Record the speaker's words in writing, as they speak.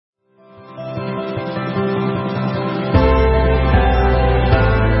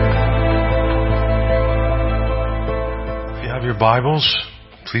Bibles,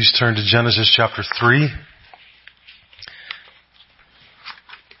 please turn to Genesis chapter 3.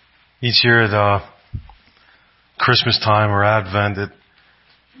 Each year at Christmas time or Advent, it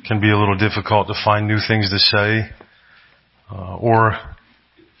can be a little difficult to find new things to say, or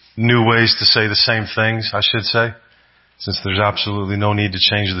new ways to say the same things, I should say, since there's absolutely no need to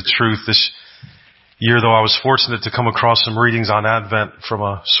change the truth. This year, though, I was fortunate to come across some readings on Advent from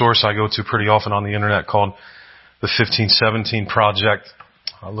a source I go to pretty often on the internet called the 1517 Project,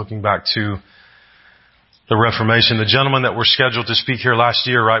 looking back to the Reformation. The gentlemen that were scheduled to speak here last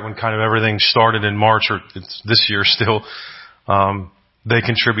year, right when kind of everything started in March, or it's this year still, they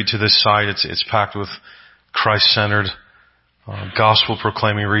contribute to this site. It's packed with Christ-centered,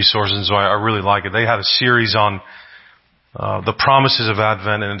 gospel-proclaiming resources, and so I really like it. They had a series on the promises of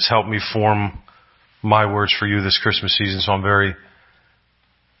Advent, and it's helped me form my words for you this Christmas season, so I'm very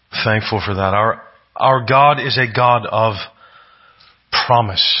thankful for that. Our God is a God of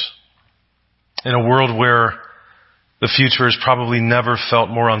promise. In a world where the future has probably never felt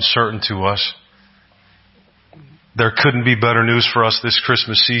more uncertain to us, there couldn't be better news for us this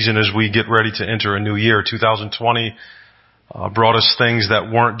Christmas season as we get ready to enter a new year. 2020 brought us things that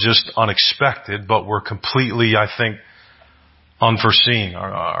weren't just unexpected, but were completely, I think, unforeseen.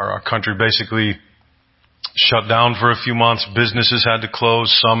 Our country basically shut down for a few months. Businesses had to close.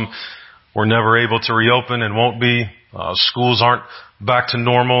 Some were never able to reopen and won't be. Schools aren't back to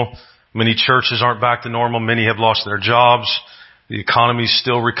normal. Many churches aren't back to normal. Many have lost their jobs. The economy's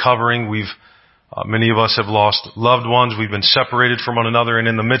still recovering. Many of us have lost loved ones. We've been separated from one another. And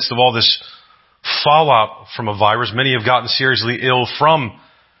in the midst of all this fallout from a virus, many have gotten seriously ill from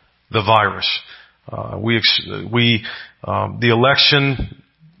the virus. The election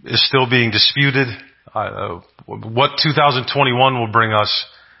is still being disputed. What 2021 will bring us,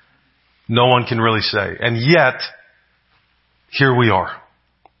 no one can really say. And yet, here we are.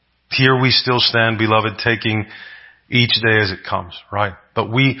 Here we still stand, beloved, taking each day as it comes, right? But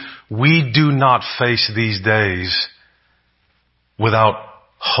we do not face these days without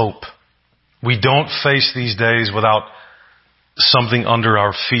hope. We don't face these days without something under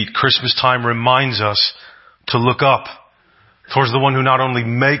our feet. Christmas time reminds us to look up towards the one who not only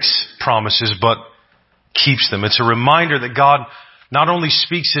makes promises, but keeps them. It's a reminder that God not only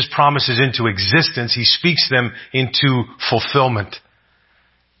speaks His promises into existence, He speaks them into fulfillment.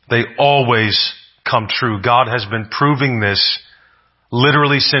 They always come true. God has been proving this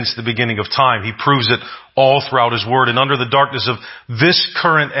literally since the beginning of time. He proves it all throughout His Word. And under the darkness of this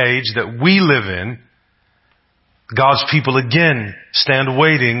current age that we live in, God's people again stand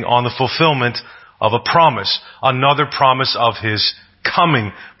waiting on the fulfillment of a promise. Another promise of His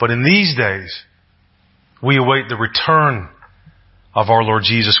coming. But in these days, we await the return of our Lord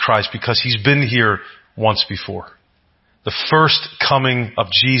Jesus Christ, because He's been here once before. The first coming of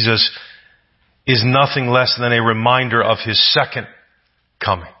Jesus is nothing less than a reminder of His second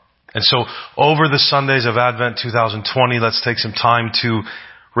coming. And so over the Sundays of Advent 2020, let's take some time to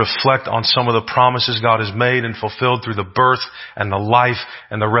reflect on some of the promises God has made and fulfilled through the birth and the life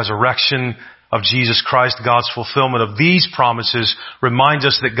and the resurrection of Jesus Christ. God's fulfillment of these promises reminds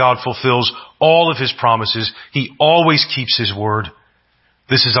us that God fulfills all of His promises. He always keeps His word.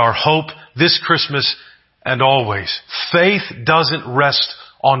 This is our hope this Christmas and always. Faith doesn't rest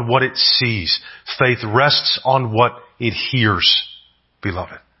on what it sees. Faith rests on what it hears,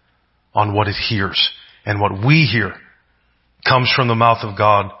 beloved. On what it hears. And what we hear comes from the mouth of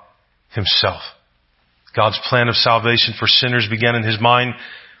God Himself. God's plan of salvation for sinners began in His mind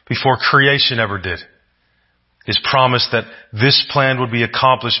before creation ever did. His promise that this plan would be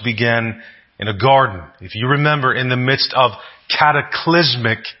accomplished began in a garden. If you remember, in the midst of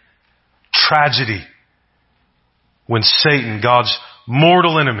cataclysmic tragedy, when Satan, God's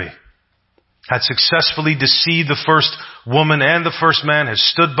mortal enemy, had successfully deceived the first woman and the first man, has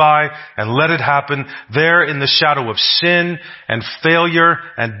stood by and let it happen. There in the shadow of sin and failure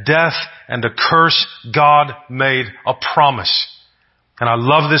and death and a curse, God made a promise. And I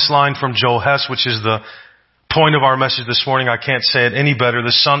love this line from Joel Hess, which is the point of our message this morning. I can't say it any better.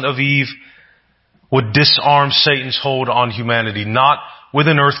 The son of Eve would disarm Satan's hold on humanity, not with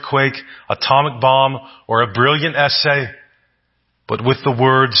an earthquake, atomic bomb, or a brilliant essay, but with the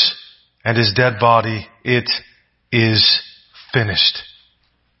words, "And his dead body, it is finished."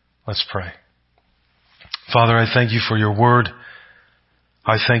 Let's pray. Father, I thank You for Your word.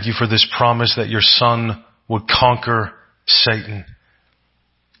 I thank You for this promise that Your Son would conquer Satan.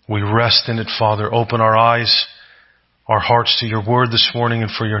 We rest in it, Father. Open our eyes, our hearts to Your word this morning,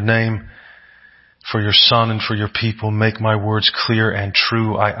 and for Your name, for Your Son, and for Your people. Make my words clear and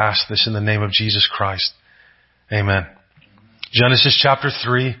true. I ask this in the name of Jesus Christ. Amen. Genesis chapter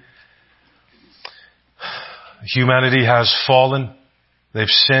 3. Humanity has fallen. They've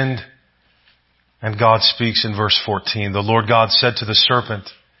sinned. And God speaks in verse 14. The Lord God said to the serpent,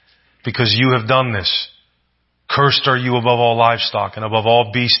 because you have done this, cursed are you above all livestock and above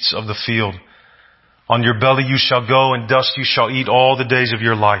all beasts of the field. On your belly you shall go, and dust you shall eat all the days of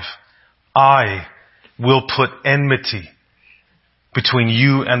your life. I will put enmity between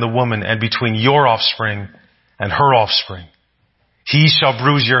you and the woman, and between your offspring and her offspring. He shall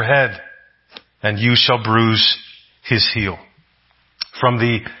bruise your head, and you shall bruise his heel. From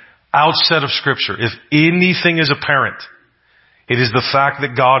the outset of Scripture, if anything is apparent, it is the fact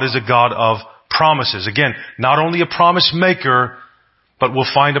that God is a God of promises. Again, not only a promise maker, but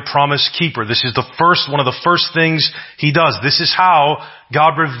we'll find a promise keeper. This is one of the first things He does. This is how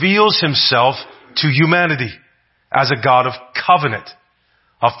God reveals Himself to humanity, as a God of covenant,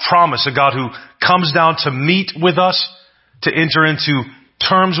 of promise, a God who comes down to meet with us, to enter into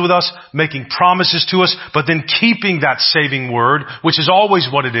terms with us, making promises to us, but then keeping that saving word, which is always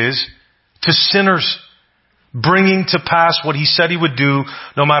what it is, to sinners, bringing to pass what He said He would do,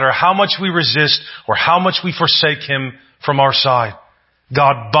 no matter how much we resist or how much we forsake Him from our side.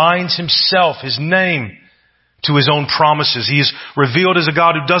 God binds Himself, His name, to His own promises. He is revealed as a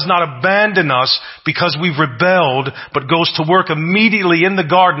God who does not abandon us because we've rebelled, but goes to work immediately in the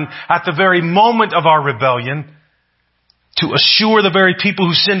garden at the very moment of our rebellion to assure the very people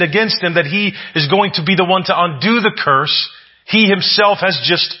who sinned against Him that He is going to be the one to undo the curse He Himself has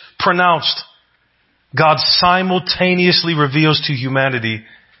just pronounced. God simultaneously reveals to humanity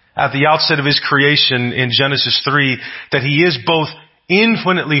at the outset of His creation in Genesis 3 that He is both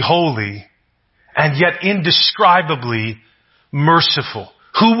infinitely holy and yet indescribably merciful.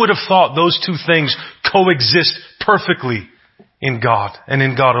 Who would have thought those two things coexist perfectly in God and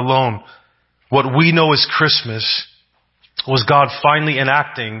in God alone? What we know as Christmas was God finally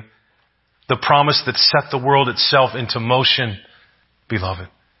enacting the promise that set the world itself into motion, beloved.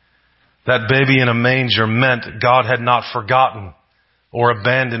 That baby in a manger meant God had not forgotten or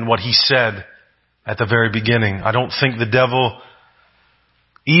abandoned what He said at the very beginning. I don't think the devil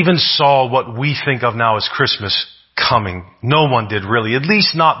even saw what we think of now as Christmas coming. No one did really, at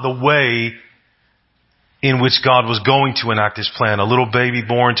least not the way in which God was going to enact His plan. A little baby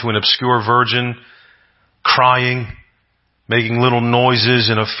born to an obscure virgin, crying, making little noises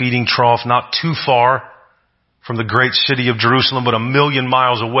in a feeding trough not too far from the great city of Jerusalem, but 1,000,000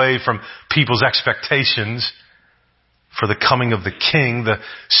 miles away from people's expectations for the coming of the King, the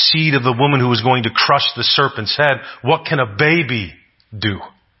seed of the woman who was going to crush the serpent's head. What can a baby do?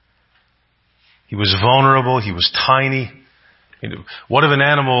 He was vulnerable. He was tiny. What if an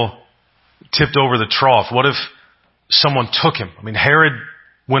animal tipped over the trough? What if someone took him? Herod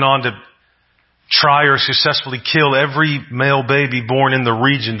went on to try or successfully kill every male baby born in the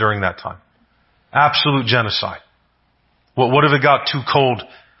region during that time. Absolute genocide. What if it got too cold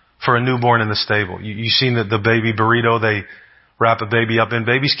for a newborn in the stable? You've seen the baby burrito they wrap a baby up in.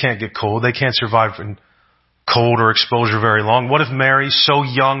 Babies can't get cold. They can't survive in cold or exposure very long. What if Mary, so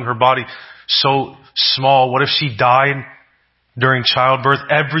young, her body so small, what if she died during childbirth?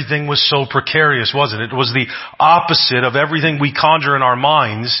 Everything was so precarious, wasn't it? It was the opposite of everything we conjure in our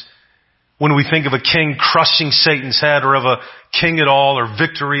minds when we think of a king crushing Satan's head, or of a king at all, or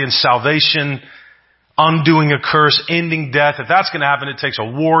victory and salvation, undoing a curse, ending death. If that's going to happen, it takes a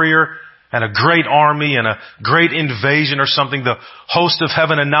warrior and a great army and a great invasion or something. The host of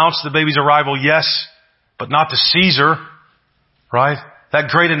heaven announced the baby's arrival, yes, but not to Caesar, right? That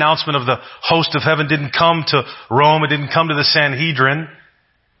great announcement of the host of heaven didn't come to Rome. It didn't come to the Sanhedrin.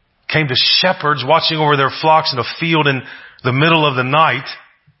 It came to shepherds watching over their flocks in a field in the middle of the night.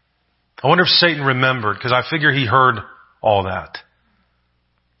 I wonder if Satan remembered, because I figure he heard all that.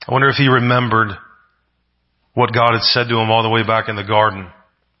 I wonder if he remembered what God had said to him all the way back in the garden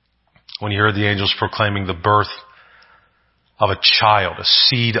when he heard the angels proclaiming the birth of a child, a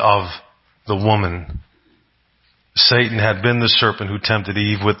seed of the woman. Satan had been the serpent who tempted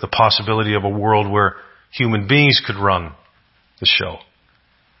Eve with the possibility of a world where human beings could run the show,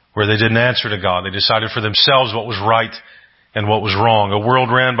 where they didn't answer to God. They decided for themselves what was right and what was wrong. A world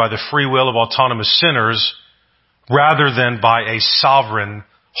ran by the free will of autonomous sinners rather than by a sovereign,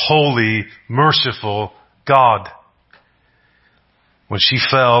 holy, merciful God. When she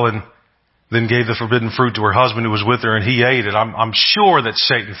fell and then gave the forbidden fruit to her husband who was with her and he ate it, I'm sure that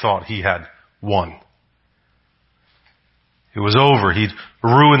Satan thought he had won. It was over. He'd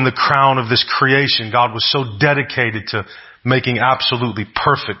ruined the crown of this creation. God was so dedicated to making absolutely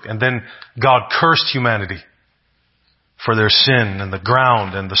perfect. And then God cursed humanity for their sin and the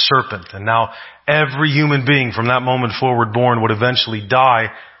ground and the serpent. And now every human being from that moment forward born would eventually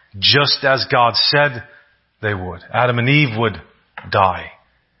die just as God said they would. Adam and Eve would die.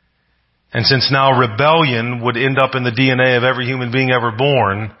 And since now rebellion would end up in the DNA of every human being ever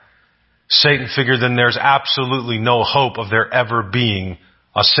born, Satan figured then there's absolutely no hope of there ever being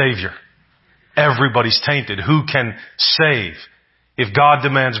a Savior. Everybody's tainted. Who can save? If God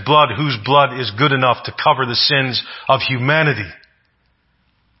demands blood, whose blood is good enough to cover the sins of humanity?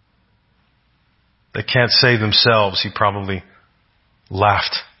 They can't save themselves. He probably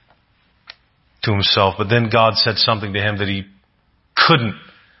laughed to himself. But then God said something to him that he couldn't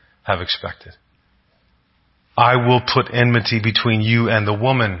have expected. I will put enmity between you and the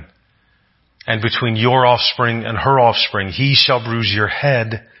woman, and between your offspring and her offspring. He shall bruise your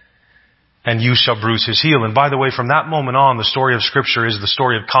head, and you shall bruise his heel. And by the way, from that moment on, the story of Scripture is the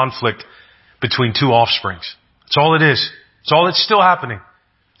story of conflict between two offsprings. That's all it is. It's all that's still happening.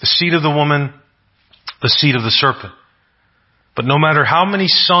 The seed of the woman, the seed of the serpent. But no matter how many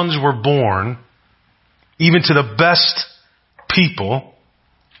sons were born, even to the best people,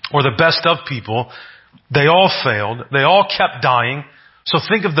 or the best of people, they all failed. They all kept dying. So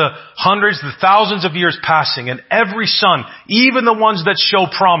think of the hundreds, the thousands of years passing, and every son, even the ones that show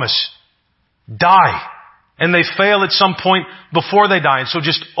promise, die. And they fail at some point before they die. And so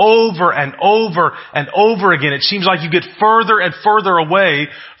just over and over and over again, it seems like you get further and further away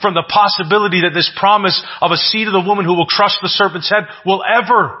from the possibility that this promise of a seed of the woman who will crush the serpent's head will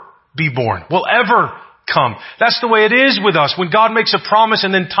ever be born, will ever come. That's the way it is with us. When God makes a promise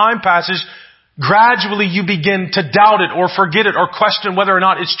and then time passes, gradually you begin to doubt it or forget it or question whether or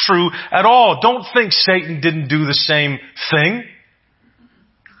not it's true at all. Don't think Satan didn't do the same thing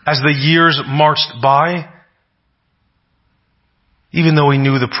as the years marched by. Even though he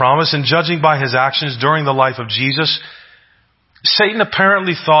knew the promise, and judging by his actions during the life of Jesus, Satan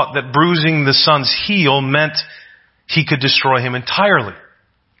apparently thought that bruising the son's heel meant he could destroy him entirely.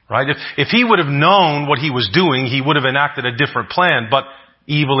 Right? If he would have known what he was doing, he would have enacted a different plan. But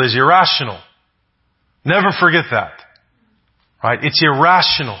evil is irrational. Never forget that. Right? It's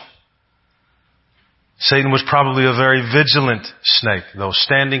irrational. Satan was probably a very vigilant snake, though,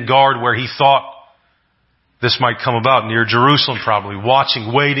 standing guard where he thought this might come about, near Jerusalem probably,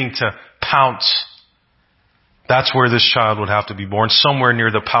 watching, waiting to pounce. That's where this child would have to be born, somewhere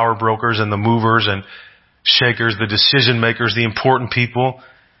near the power brokers and the movers and shakers, the decision makers, the important people.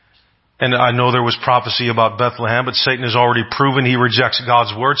 And I know there was prophecy about Bethlehem, but Satan has already proven he rejects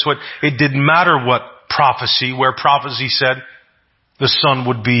God's word. So it didn't matter what prophecy, where prophecy said the son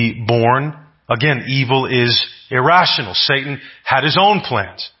would be born. Again, evil is irrational. Satan had his own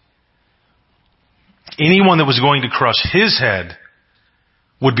plans. Anyone that was going to crush his head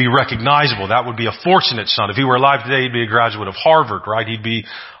would be recognizable. That would be a fortunate son. If he were alive today, he'd be a graduate of Harvard, right? He'd be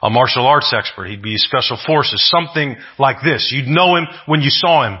a martial arts expert. He'd be special forces, something like this. You'd know him when you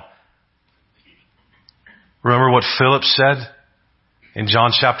saw him. Remember what Philip said in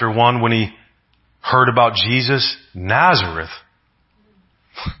John chapter 1 when he heard about Jesus? Nazareth.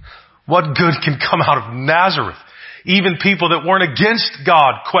 What good can come out of Nazareth? Even people that weren't against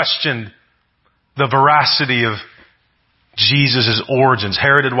God questioned the veracity of Jesus' origins.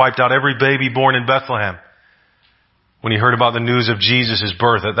 Herod had wiped out every baby born in Bethlehem when he heard about the news of Jesus'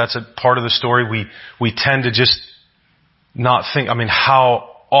 birth. That's a part of the story we tend to just not think. I mean, how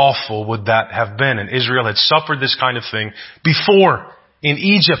awful would that have been? And Israel had suffered this kind of thing before in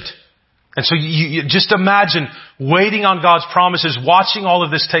Egypt. And so you just imagine waiting on God's promises, watching all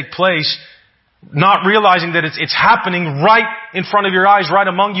of this take place, not realizing that it's happening right in front of your eyes, right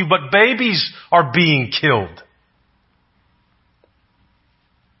among you, but babies are being killed.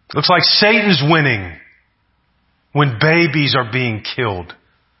 Looks like Satan's winning when babies are being killed.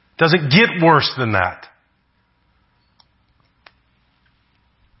 Doesn't get worse than that.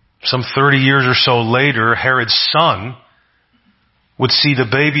 Some 30 years or so later, Herod's son would see the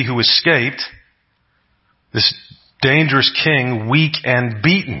baby who escaped, this dangerous king, weak and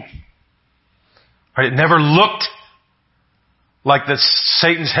beaten. Right? It never looked like that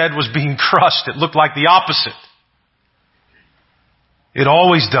Satan's head was being crushed. It looked like the opposite. It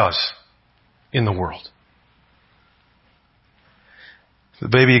always does in the world. The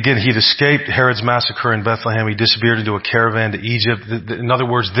baby, again, he'd escaped Herod's massacre in Bethlehem. He disappeared into a caravan to Egypt. In other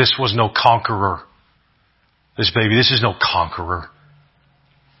words, this was no conqueror. This baby, this is no conqueror.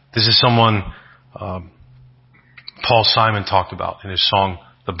 This is someone Paul Simon talked about in his song,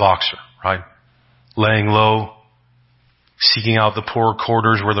 The Boxer, right? Laying low, seeking out the poorer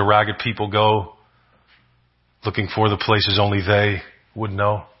quarters where the ragged people go, looking for the places only they would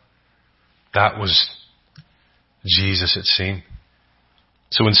know. That was Jesus, it seemed.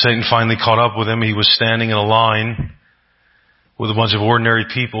 So when Satan finally caught up with him, he was standing in a line with a bunch of ordinary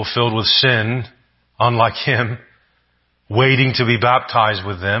people filled with sin, unlike him, waiting to be baptized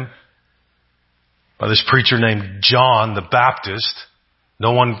with them by this preacher named John the Baptist.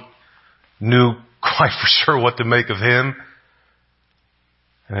 No one knew quite for sure what to make of him.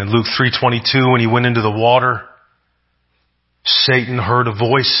 And in Luke 3:22, when he went into the water, Satan heard a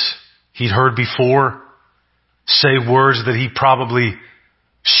voice he'd heard before say words that he probably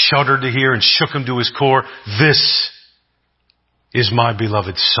shuddered to hear and shook him to his core. This is my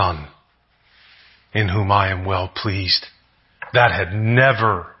beloved Son, in whom I am well pleased. That had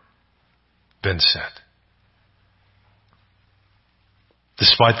never been said.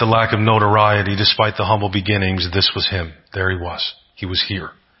 Despite the lack of notoriety, despite the humble beginnings, this was him. There he was. He was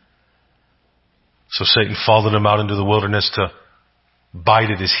here. So Satan followed him out into the wilderness to bite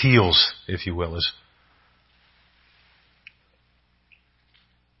at his heels, if you will, as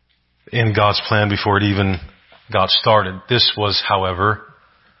in God's plan before it even got started. This was, however,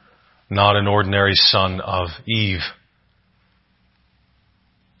 not an ordinary son of Eve.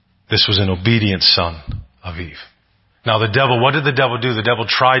 This was an obedient son of Eve. Now the devil, what did the devil do? The devil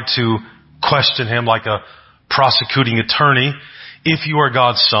tried to question him like a prosecuting attorney. If you are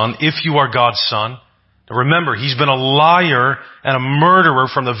God's son, if you are God's son. Now remember, he's been a liar and a murderer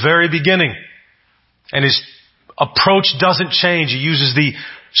from the very beginning. And his approach doesn't change. He uses the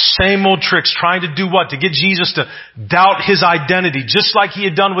same old tricks, trying to do what? To get Jesus to doubt his identity, just like he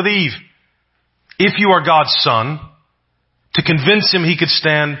had done with Eve. If you are God's son, to convince him he could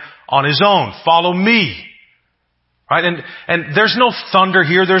stand on his own. Follow me. Right? And there's no thunder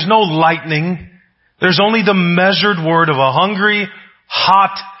here. There's no lightning. There's only the measured word of a hungry,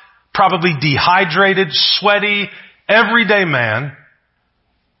 hot, probably dehydrated, sweaty, everyday man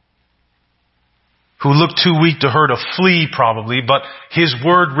who looked too weak to hurt a flea probably, but his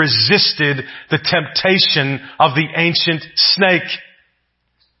word resisted the temptation of the ancient snake.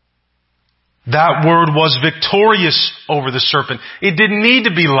 That word was victorious over the serpent. It didn't need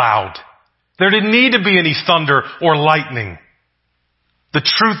to be loud. There didn't need to be any thunder or lightning. The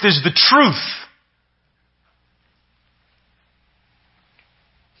truth is the truth.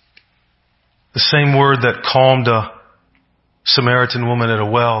 The same word that calmed a Samaritan woman at a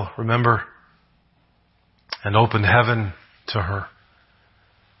well, remember? And opened heaven to her.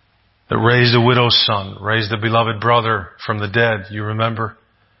 That raised a widow's son, raised a beloved brother from the dead, you remember?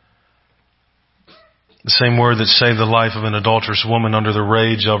 The same word that saved the life of an adulterous woman under the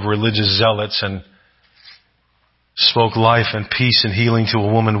rage of religious zealots and spoke life and peace and healing to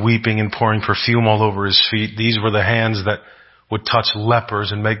a woman weeping and pouring perfume all over his feet. These were the hands that would touch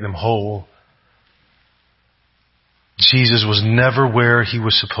lepers and make them whole. Jesus was never where he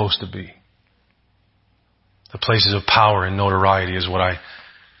was supposed to be. The places of power and notoriety is what I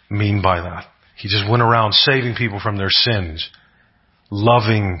mean by that. He just went around saving people from their sins,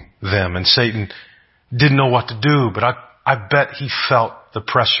 loving them, and Satan didn't know what to do, but I bet he felt the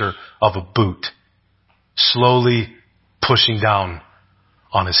pressure of a boot slowly pushing down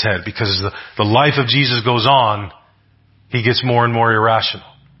on his head, because as the life of Jesus goes on, he gets more and more irrational.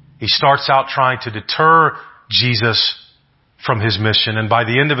 He starts out trying to deter Jesus from his mission, and by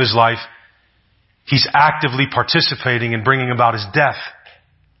the end of his life, he's actively participating in bringing about his death.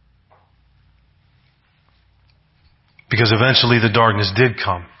 Because eventually the darkness did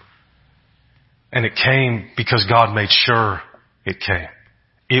come. And it came because God made sure it came.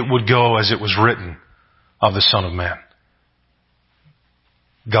 It would go as it was written of the Son of Man.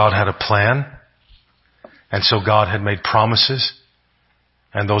 God had a plan, and so God had made promises,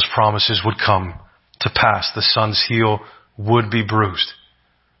 and those promises would come to pass. The son's heel would be bruised.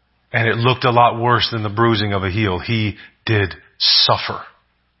 And it looked a lot worse than the bruising of a heel. He did suffer.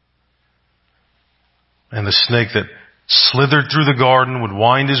 And the snake that slithered through the garden would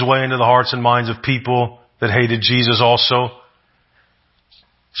wind his way into the hearts and minds of people that hated Jesus also.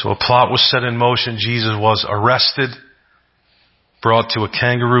 So a plot was set in motion. Jesus was arrested, brought to a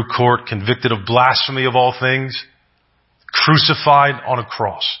kangaroo court, convicted of blasphemy of all things, crucified on a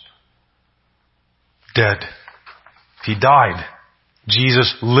cross, dead. He died.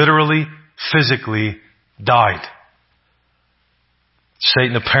 Jesus literally, physically died.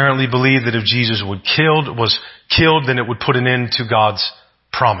 Satan apparently believed that if Jesus was killed, then it would put an end to God's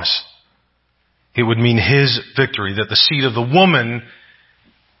promise. It would mean his victory, that the seed of the woman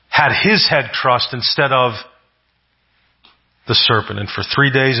had his head crushed instead of the serpent. And for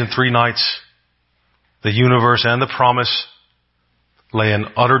 3 days and 3 nights, the universe and the promise lay in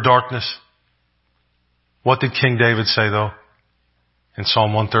utter darkness. What did King David say though? In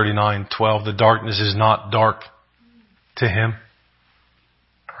Psalm 139:12, the darkness is not dark to Him.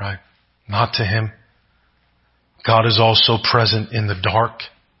 Right? Not to Him. God is also present in the dark.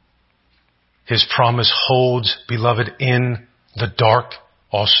 His promise holds, beloved, in the dark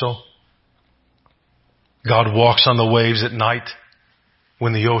also. God walks on the waves at night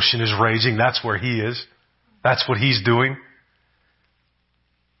when the ocean is raging. That's where He is. That's what He's doing.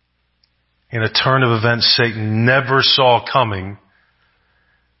 In a turn of events Satan never saw coming,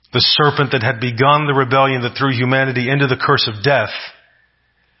 the serpent that had begun the rebellion that threw humanity into the curse of death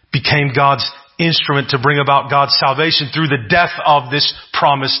became God's instrument to bring about God's salvation through the death of this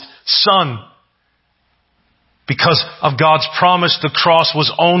promised Son. Because of God's promise, the cross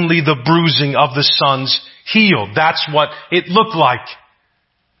was only the bruising of the Son's heel. That's what it looked like.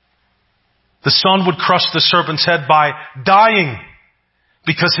 The Son would crush the serpent's head by dying,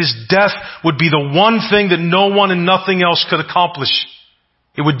 because His death would be the one thing that no one and nothing else could accomplish.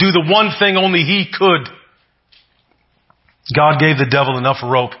 It would do the one thing only He could. God gave the devil enough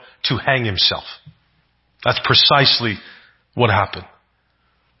rope to hang himself. That's precisely what happened.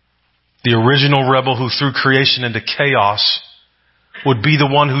 The original rebel who threw creation into chaos would be the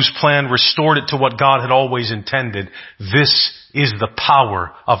one whose plan restored it to what God had always intended. This is the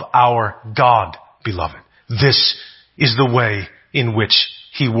power of our God, beloved. This is the way in which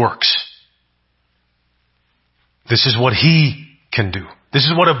He works. This is what He can do. This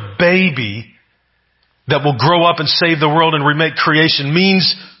is what a baby that will grow up and save the world and remake creation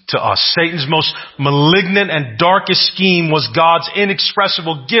means to us. Satan's most malignant and darkest scheme was God's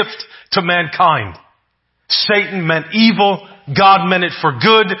inexpressible gift to mankind. Satan meant evil, God meant it for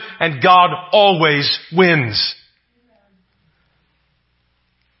good, and God always wins.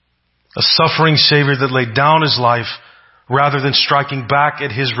 A suffering Savior that laid down His life rather than striking back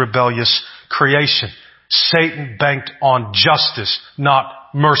at His rebellious creation. Satan banked on justice, not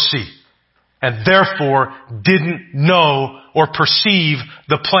mercy, and therefore didn't know or perceive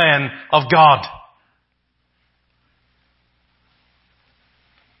the plan of God.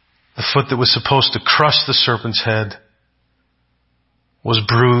 The foot that was supposed to crush the serpent's head was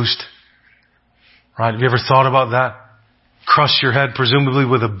bruised. Right? Have you ever thought about that? Crush your head presumably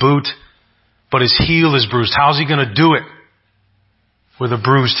with a boot, but his heel is bruised. How's he going to do it with a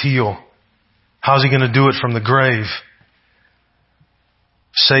bruised heel? How's he going to do it from the grave?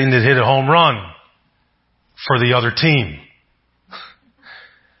 Satan had hit a home run for the other team.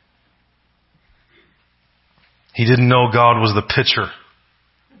 He didn't know God was the pitcher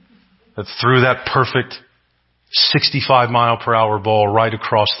that threw that perfect 65 mile per hour ball right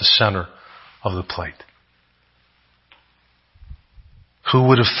across the center of the plate. Who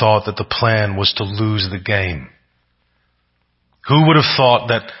would have thought that the plan was to lose the game? Who would have thought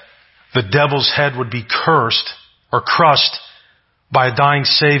that the devil's head would be cursed or crushed by a dying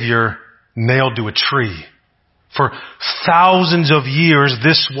Savior nailed to a tree? For thousands of years,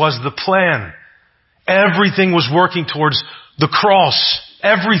 this was the plan. Everything was working towards the cross.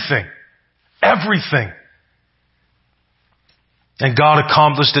 Everything. Everything. And God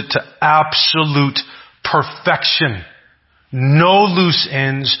accomplished it to absolute perfection. No loose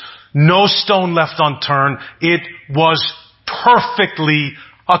ends. No stone left unturned. It was perfectly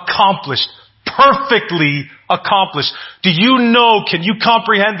accomplished. Perfectly accomplished. Do you know, can you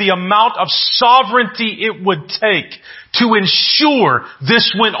comprehend the amount of sovereignty it would take to ensure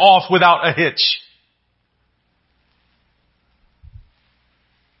this went off without a hitch?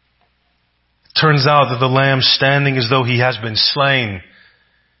 Turns out that the lamb standing as though he has been slain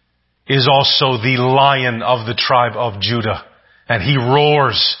is also the Lion of the tribe of Judah. And he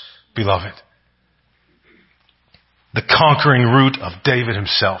roars, beloved. The conquering root of David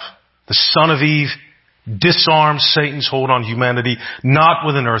himself. The son of Eve disarmed Satan's hold on humanity, not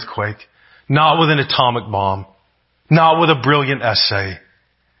with an earthquake, not with an atomic bomb, not with a brilliant essay.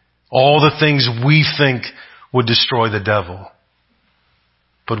 All the things we think would destroy the devil.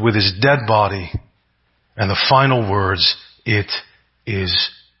 But with his dead body and the final words, it is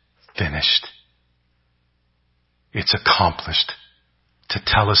finished. It's accomplished.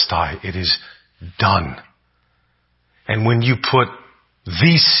 Tetelestai, it is done. And when you put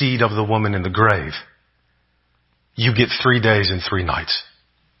the seed of the woman in the grave, you get 3 days and 3 nights.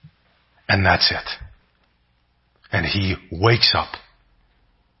 And that's it. And he wakes up,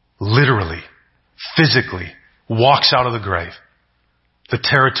 literally, physically, walks out of the grave. The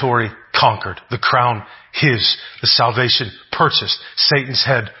territory conquered, the crown his, the salvation purchased, Satan's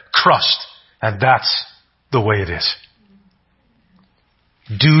head crushed. And that's the way it is.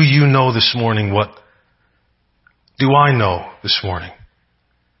 Do you know this morning do I know this morning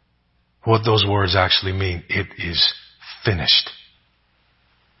what those words actually mean? It is finished.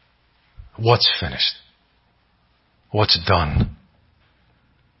 What's finished? What's done?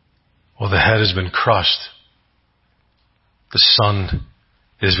 Well, the head has been crushed. The Son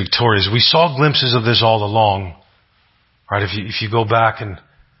is victorious. We saw glimpses of this all along. Right? If you go back and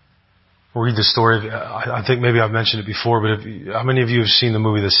read the story, I think maybe I've mentioned it before, but how many of you have seen the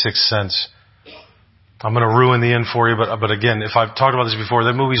movie The Sixth Sense? I'm going to ruin the end for you, but again, if I've talked about this before,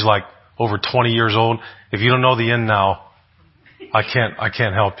 that movie's like over 20 years old. If you don't know the end now, I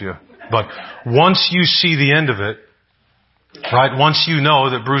can't help you. But once you see the end of it, right, once you know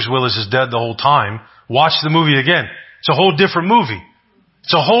that Bruce Willis is dead the whole time, watch the movie again. It's a whole different movie.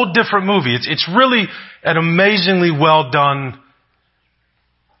 It's a whole different movie. It's really an amazingly well done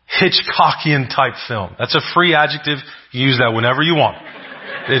Hitchcockian type film. That's a free adjective. You use that whenever you want.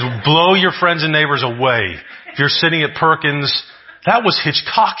 It'll blow your friends and neighbors away. If you're sitting at Perkins, that was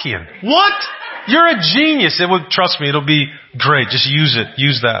Hitchcockian. What? You're a genius. Trust me, it'll be great. Just use it.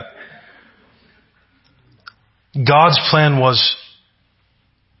 Use that. God's plan was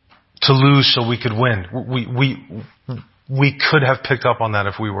to lose so we could win. We could have picked up on that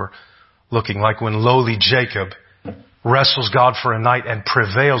if we were looking, like when lowly Jacob wrestles God for a night and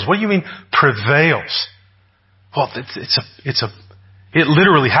prevails. What do you mean prevails? Well, it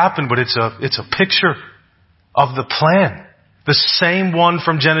literally happened, but it's a picture of the plan. The same one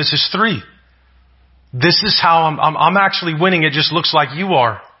from Genesis 3. This is how I'm actually winning. It just looks like you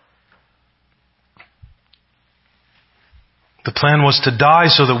are. The plan was to die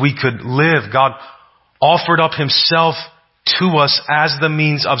so that we could live. God offered up Himself to us as the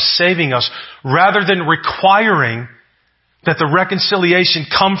means of saving us, rather than requiring that the reconciliation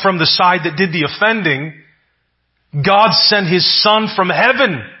come from the side that did the offending. God sent His Son from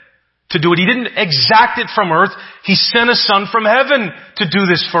heaven to do it. He didn't exact it from earth. He sent a Son from heaven to do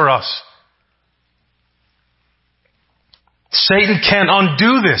this for us. Satan can't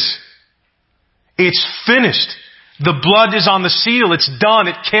undo this. It's finished. The blood is on the seal. It's done.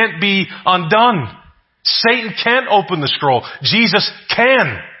 It can't be undone. Satan can't open the scroll. Jesus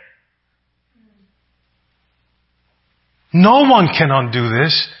can. No one can undo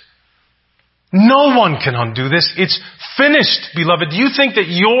this. No one can undo this. It's finished, beloved. Do you think that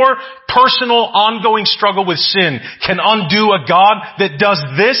your personal ongoing struggle with sin can undo a God that does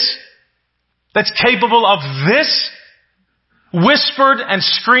this? That's capable of this? Whispered and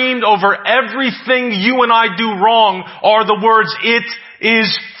screamed over everything you and I do wrong are the words, "It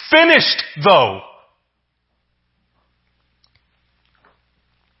is finished," though.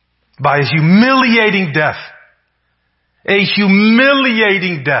 By a humiliating death. A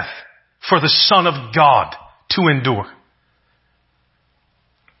humiliating death for the Son of God to endure.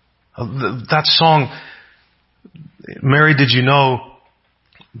 That song, Mary, did you know,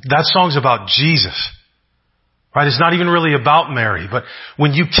 that song's about Jesus. Right? It's not even really about Mary, but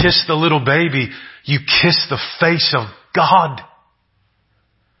when you kiss the little baby, you kiss the face of God.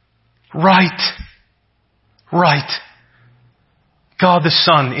 Right. Right. God the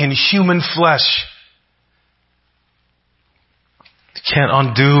Son in human flesh. You can't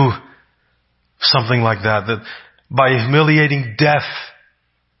undo something like that. That by humiliating death,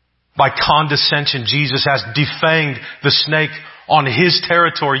 by condescension, Jesus has defanged the snake on His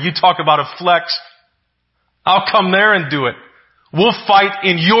territory. You talk about a flex. I'll come there and do it. We'll fight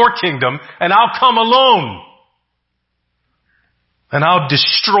in your kingdom, and I'll come alone. And I'll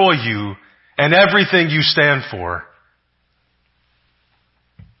destroy you and everything you stand for.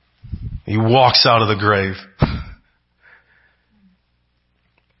 He walks out of the grave.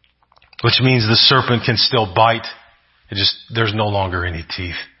 Which means the serpent can still bite. There's no longer any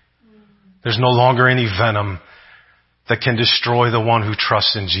teeth. There's no longer any venom that can destroy the one who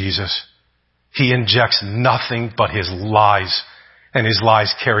trusts in Jesus. He injects nothing but His lies, and His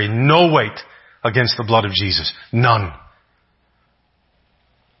lies carry no weight against the blood of Jesus. None.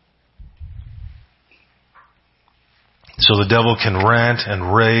 So the devil can rant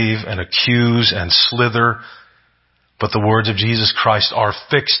and rave and accuse and slither, but the words of Jesus Christ are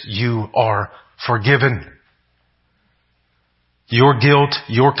fixed. You are forgiven. Your guilt,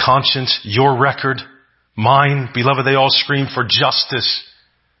 your conscience, your record, mine, beloved, they all scream for justice.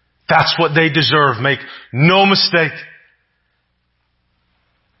 That's what they deserve. Make no mistake.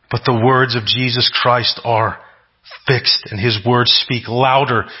 But the words of Jesus Christ are fixed, and His words speak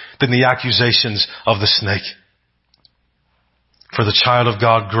louder than the accusations of the snake. For the child of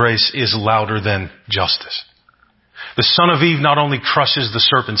God, grace is louder than justice. The son of Eve not only crushes the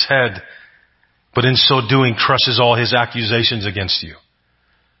serpent's head, but in so doing crushes all his accusations against you.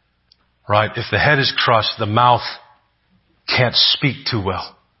 Right? If the head is crushed, the mouth can't speak too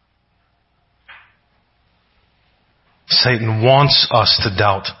well. Satan wants us to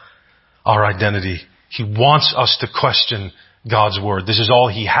doubt our identity He wants us to question God's Word. This is all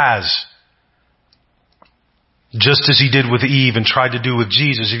He has. Just as He did with Eve and tried to do with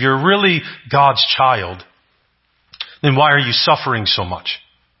Jesus. If you're really God's child, then why are you suffering so much?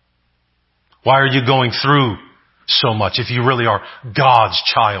 Why are you going through so much if you really are God's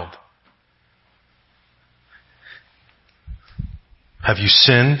child? Have you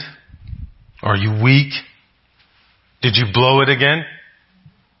sinned? Are you weak? Did you blow it again?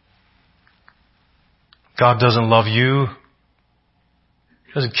 God doesn't love you.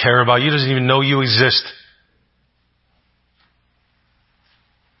 He doesn't care about you. He doesn't even know you exist.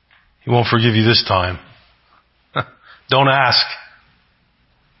 He won't forgive you this time. Don't ask.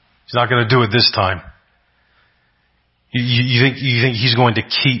 He's not going to do it this time. You think He's going to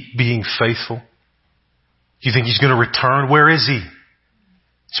keep being faithful? You think He's going to return? Where is He?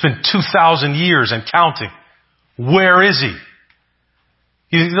 It's been 2,000 years and counting. Where is He?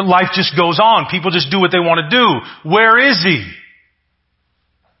 You think life just goes on. People just do what they want to do. Where is He?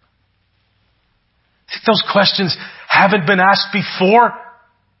 Think those questions haven't been asked before?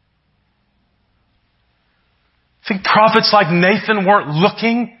 Think prophets like Nathan weren't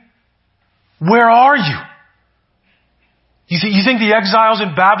looking? Where are you? You think the exiles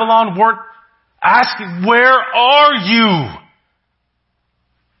in Babylon weren't asking, where are you?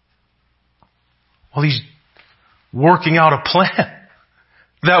 Well, He's working out a plan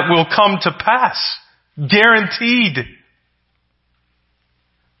that will come to pass. Guaranteed.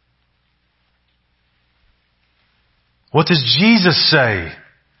 What does Jesus say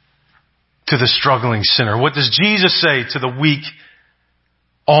to the struggling sinner? What does Jesus say to the weak,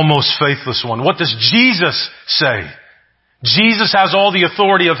 almost faithless one? What does Jesus say? Jesus has all the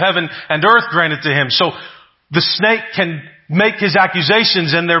authority of heaven and earth granted to Him. So the snake can make his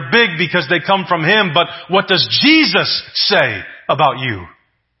accusations and they're big because they come from Him. But what does Jesus say about you?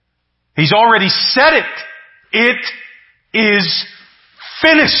 He's already said it. It is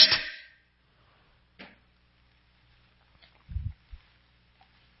finished.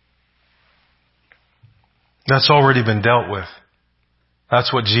 That's already been dealt with.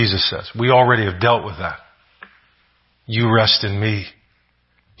 That's what Jesus says. We already have dealt with that. You rest in me.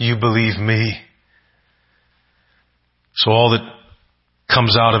 You believe me. So all that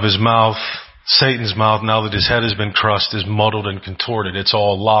comes out of his mouth, Satan's mouth, now that his head has been crushed, is muddled and contorted. It's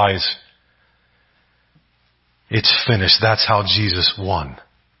all lies. It's finished. That's how Jesus won.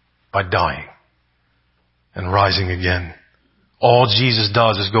 By dying and rising again. All Jesus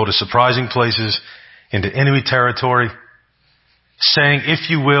does is go to surprising places, into enemy territory, saying, if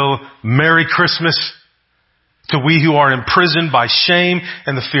you will, Merry Christmas to we who are imprisoned by shame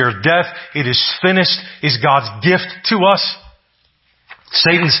and the fear of death. It is finished is God's gift to us.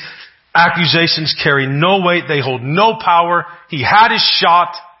 Satan's accusations carry no weight. They hold no power. He had his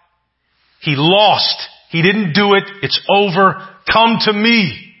shot. He lost. He didn't do it. It's over. Come to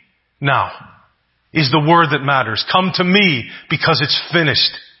me now is the word that matters. Come to me because it's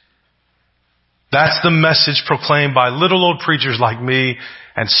finished. That's the message proclaimed by little old preachers like me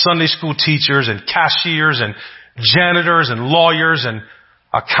and Sunday school teachers and cashiers and janitors and lawyers and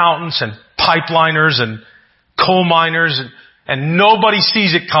accountants and pipeliners and coal miners and nobody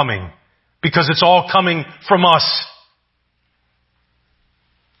sees it coming because it's all coming from us.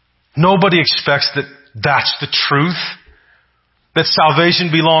 Nobody expects that that's the truth. That salvation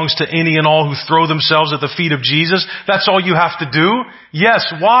belongs to any and all who throw themselves at the feet of Jesus. That's all you have to do.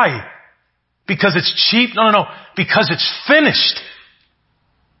 Yes, why? Because it's cheap? No. Because it's finished.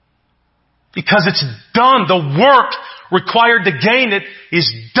 Because it's done. The work required to gain it is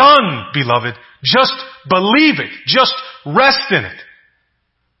done, beloved. Just believe it. Just rest in it.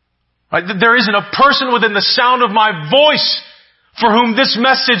 Right? There isn't a person within the sound of my voice for whom this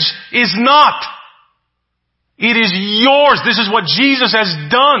message is not. It is yours. This is what Jesus has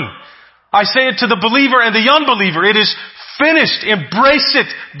done. I say it to the believer and the unbeliever. It is finished. Embrace it.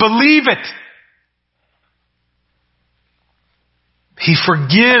 Believe it. He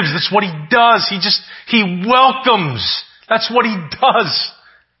forgives. That's what He does. He welcomes. That's what He does.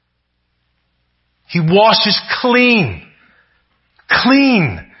 He washes clean.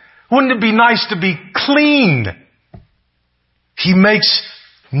 Clean. Wouldn't it be nice to be clean? He makes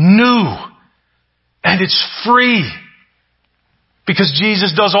new. And it's free. Because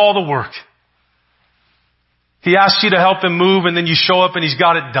Jesus does all the work. He asks you to help Him move and then you show up and He's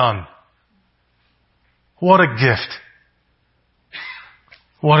got it done. What a gift.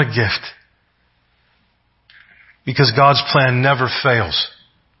 What a gift. Because God's plan never fails.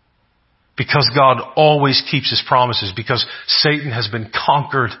 Because God always keeps His promises. Because Satan has been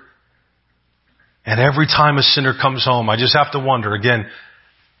conquered. And every time a sinner comes home, I just have to wonder, again,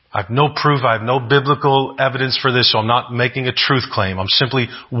 I have no proof. I have no biblical evidence for this, so I'm not making a truth claim. I'm simply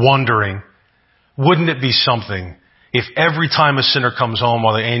wondering, wouldn't it be something if every time a sinner comes home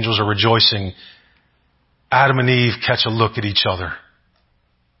while the angels are rejoicing, Adam and Eve catch a look at each other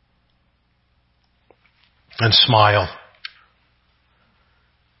and smile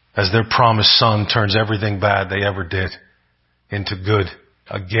as their promised son turns everything bad they ever did into good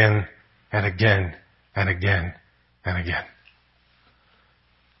again and again and again and again.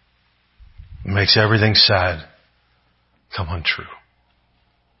 It makes everything sad come untrue.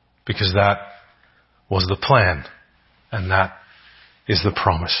 Because that was the plan, and that is the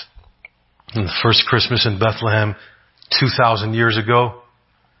promise. And the first Christmas in Bethlehem 2,000 years ago,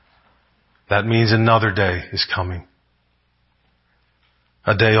 that means another day is coming.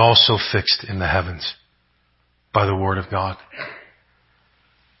 A day also fixed in the heavens by the word of God.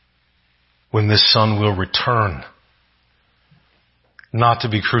 When this Son will return, not to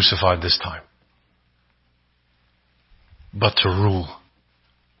be crucified this time, but to rule,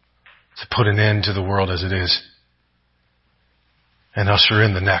 to put an end to the world as it is, and usher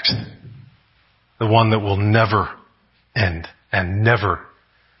in the next, the one that will never end and never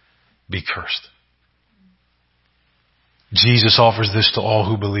be cursed. Jesus offers this to all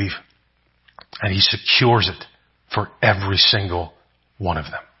who believe, and He secures it for every single one of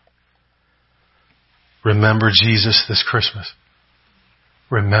them. Remember Jesus this Christmas.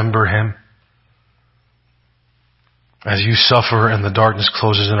 Remember Him. As you suffer and the darkness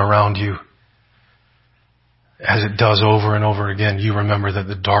closes in around you, as it does over and over again, you remember that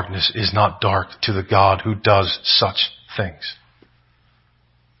the darkness is not dark to the God who does such things.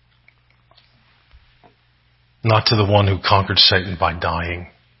 Not to the one who conquered Satan by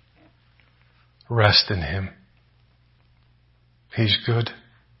dying. Rest in Him. He's good.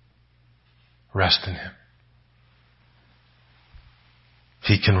 Rest in Him.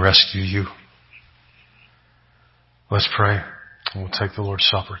 He can rescue you. Let's pray, and we'll take the Lord's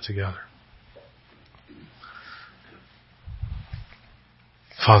Supper together.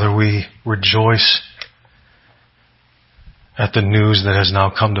 Father, we rejoice at the news that has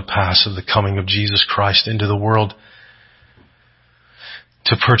now come to pass of the coming of Jesus Christ into the world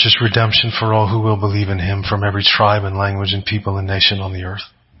to purchase redemption for all who will believe in Him from every tribe and language and people and nation on the earth.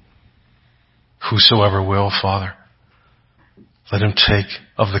 Whosoever will, Father, let him take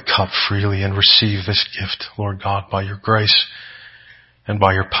of the cup freely and receive this gift, Lord God, by your grace and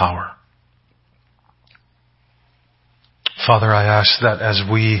by your power. Father, I ask that as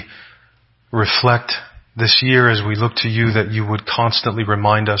we reflect this year, as we look to you, that you would constantly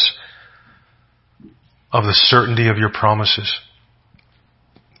remind us of the certainty of your promises.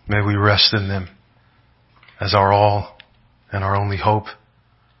 May we rest in them as our all and our only hope.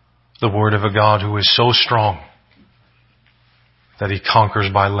 The word of a God who is so strong that He conquers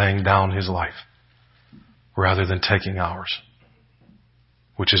by laying down His life rather than taking ours,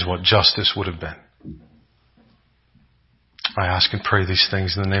 which is what justice would have been. I ask and pray these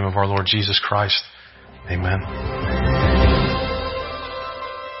things in the name of our Lord Jesus Christ. Amen.